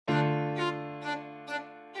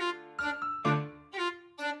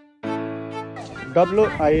W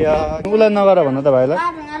I उसलाई नगर भन त भाइलाई।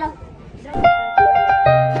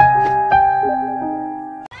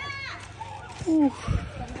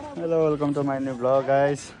 Hello welcome to my new blog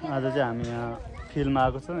guys. आज चाहिँ हामी यहाँ फिल्डमा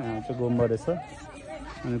आएको छौँ। यहाँ चाहिँ गुम्बा रहेछ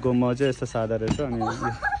अनि गुम्बा चाहिँ यस्तो सादा रहेछ। अनि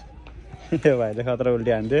यो भाइले खतरा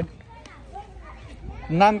उल्टी हान्थ्यो।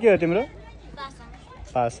 नाम के हो तिम्रो?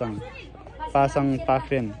 पासाङ पासाङ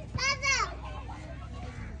पाख्रेन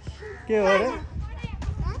के हो अरे?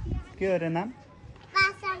 के हो अरे नाम?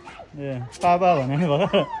 ए पापा भने नि भयो।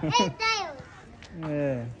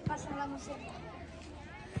 ए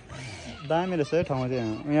दामी रहेछ है ठाउँ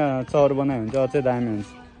चाहिँ। यहाँ चौर बनायो भने चाहिँ अझै दामी हुन्छ।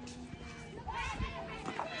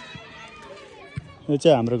 यो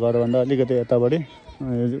चाहिँ हाम्रो घरभन्दा अलिकति यतापट्टि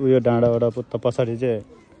उयो डाँडाबाट पुत्ता पछाडि चाहिँ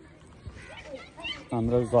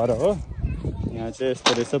हाम्रो घर हो। यहाँ चाहिँ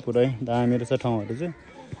यस्तो रहेछ पुरै दामी रहेछ ठाउँहरू चाहिँ।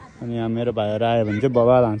 अनि यहाँ मेरो भाइहरू आयो भने चाहिँ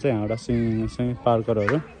बबाल हान्छ यहाँबाट सिङ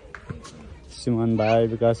पार्करहरू। सिमन भाइ,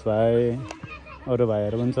 विकास भाइ, अरू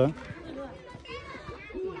भाइहरू पनि छ,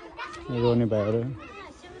 रोनी भाइहरू।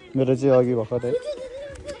 मेरो चाहिँ अघि भर्खरै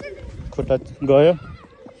खुट्टा गयो।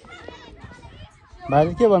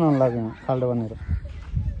 भाइले के बनाउनु लाग्यो खाल्डो बनेर?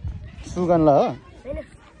 सुगन्ला हो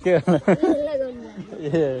के?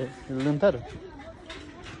 ए लुन्थर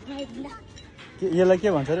यसलाई के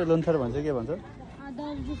भन्छ अरे? लुन्थर भन्छ के भन्छ?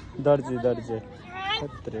 दर्जी दर्जी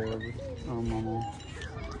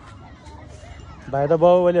भाइ त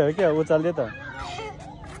बाहुबली हो क्या? उचाल्यो त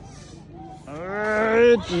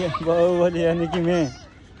बाहुबली यानि कि मे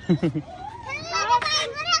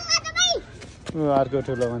अर्को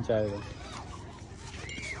ठुलो मान्छे आयो।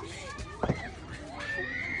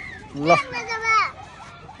 ल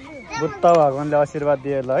बुद्ध भगवान्ले आशीर्वाद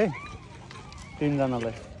दिए ल है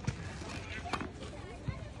तीनजनालाई।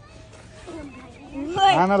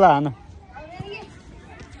 हान ल हान।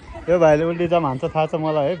 यो भाइले उल्टी जाम हान्छ थाहा छ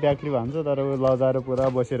मलाई है, ब्याकली भन्छ तर ऊ लजाएर पुरा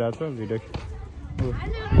बसिरहेको छ। भिडियो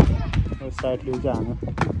साइडले चाहिँ हान।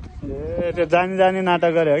 ए त्यो जानी जानी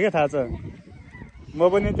नाटक गरे हो क्या, थाहा छ। म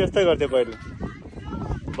पनि त्यस्तै गर्थेँ पहिले।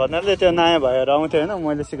 भन्नाले त्यो नयाँ भएर आउँथ्यो होइन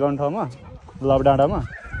मैले सिकाउने ठाउँमा लभ डाँडामा।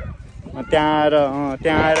 त्यहाँ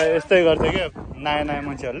आएर यस्तै गर्थ्यो क्या नयाँ नयाँ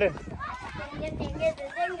मान्छेहरूले।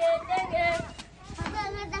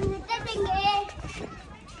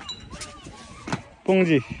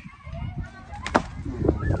 पुङ्जी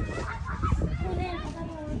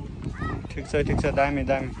ठिक छ दामी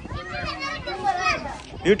दामी।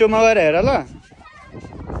 युट्युबमा गएर हेर ल।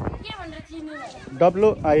 डब्लु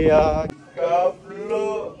आई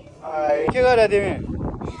के गरे तिमी?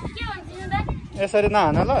 यसरी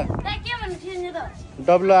नहान ल।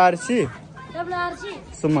 डब्लुआरसी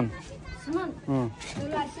सुमन।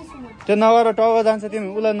 त्यो नगर टगो जान्छ तिमी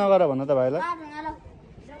उसलाई नगर भन त भाइलाई।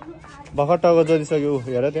 भर्खर टगो जोडिसक्यो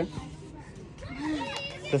हेर त्यहाँ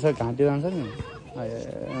त्यसरी घाँटी जान्छ नि।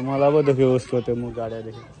 मलाई पो दुख्यो उसको त्यो मुख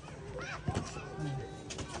गाडेदेखि।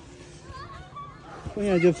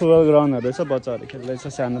 यहाँ चाहिँ फुटबल ग्राउन्डहरू छ, बच्चाहरू खेल्दैछ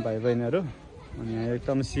सानो भाइ बहिनीहरू। अनि यहाँ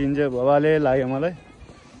एकदम सिन चाहिँ भवाले लाग्यो मलाई।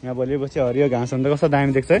 यहाँ भोलिपछि हरियो घाँस हुँदा कस्तो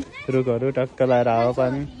दामी देख्छ है। रुखहरू टक्क लगाएर हावा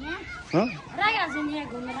पानी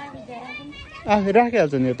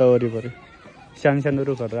राखिहाल्छ नि यता वरिपरि सानो सानो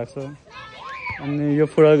रुखहरू राख्छ। अनि यो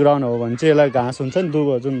फुटबल ग्राउन्ड हो भने चाहिँ यसलाई घाँस हुन्छ नि,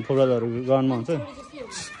 दुबो जुन फुटबलहरू ग्राउन्डमा हुन्छ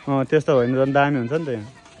त्यस्तो भयो भने झन् दामी हुन्छ नि त। यहाँ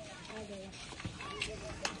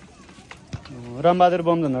रामबहादुर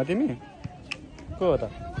बमजन हो तिमी? को हो त?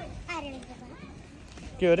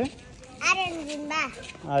 के हो अरे?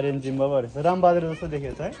 आर्यन जिम्बा रहेछ। रामबहादुर जस्तो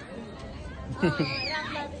देखेको छ है।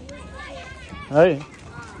 है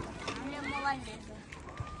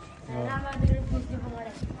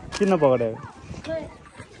किन पक्रायो?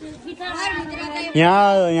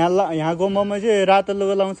 यहाँ गुम्बामा चाहिँ रातो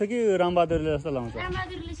लुगा लाउँछ कि रामबहादुरले जस्तो लाउँछ?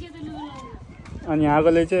 अनि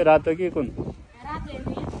यहाँकोले चाहिँ रातो कि कुन?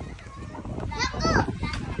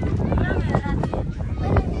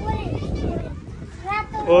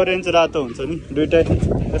 ओरेन्ज रातो हुन्छ नि दुइटै।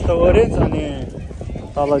 यस्तो ओरेन्ज अनि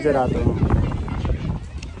तल चाहिँ रातो।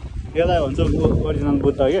 यसलाई भन्छ ओरिजिनल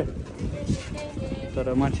बुद्ध के। तर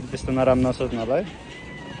मान्छे त्यस्तो नराम्रो नसोच्नु होला है।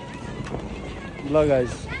 ल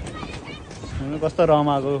गाइस कस्तो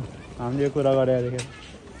रमाएको हामीले यो कुरा गरेदेखि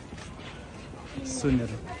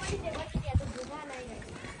सुनेर।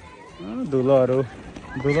 धुलो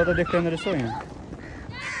त देख्दैन रहेछ यहाँ।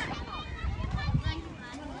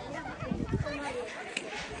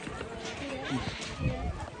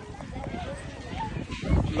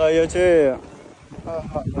 ल यो चाहिँ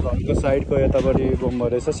घरको साइडको यतापट्टि गुम्बा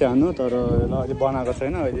रहेछ सानो, तर यसलाई अहिले बनाएको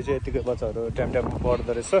छैन। अहिले चाहिँ यतिकै बच्चाहरू ट्यामट्याममा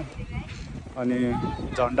पढ्दो रहेछ। अनि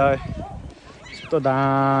झन्डा यस्तो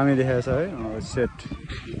दामी देखेको छ है। सेट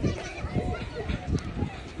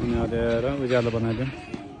अनि हरेर उज्यालो बनाइदिउँ।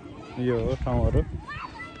 यो हो ठाउँहरू।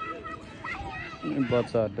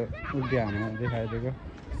 बच्चाहरूले उल्टी हानेर देखाइदिएको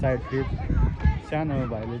साइड फ्लिप। सानो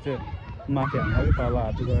भाइले चाहिँ माथि हान्दा तल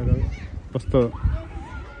हात गएर कस्तो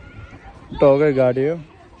टाउकै गाडी हो।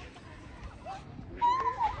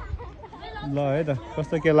 ल है त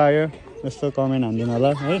कस्तो के लाग्यो यस्तो कमेन्ट हानिदिनु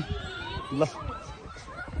होला है। ल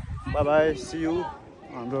बाई बाई सी यू।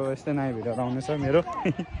 हाम्रो यस्तै नयाँ भिडियोहरू आउनेछ मेरो।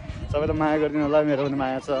 सबैलाई माया गरिदिनु होला, मेरो पनि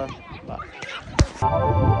माया छ।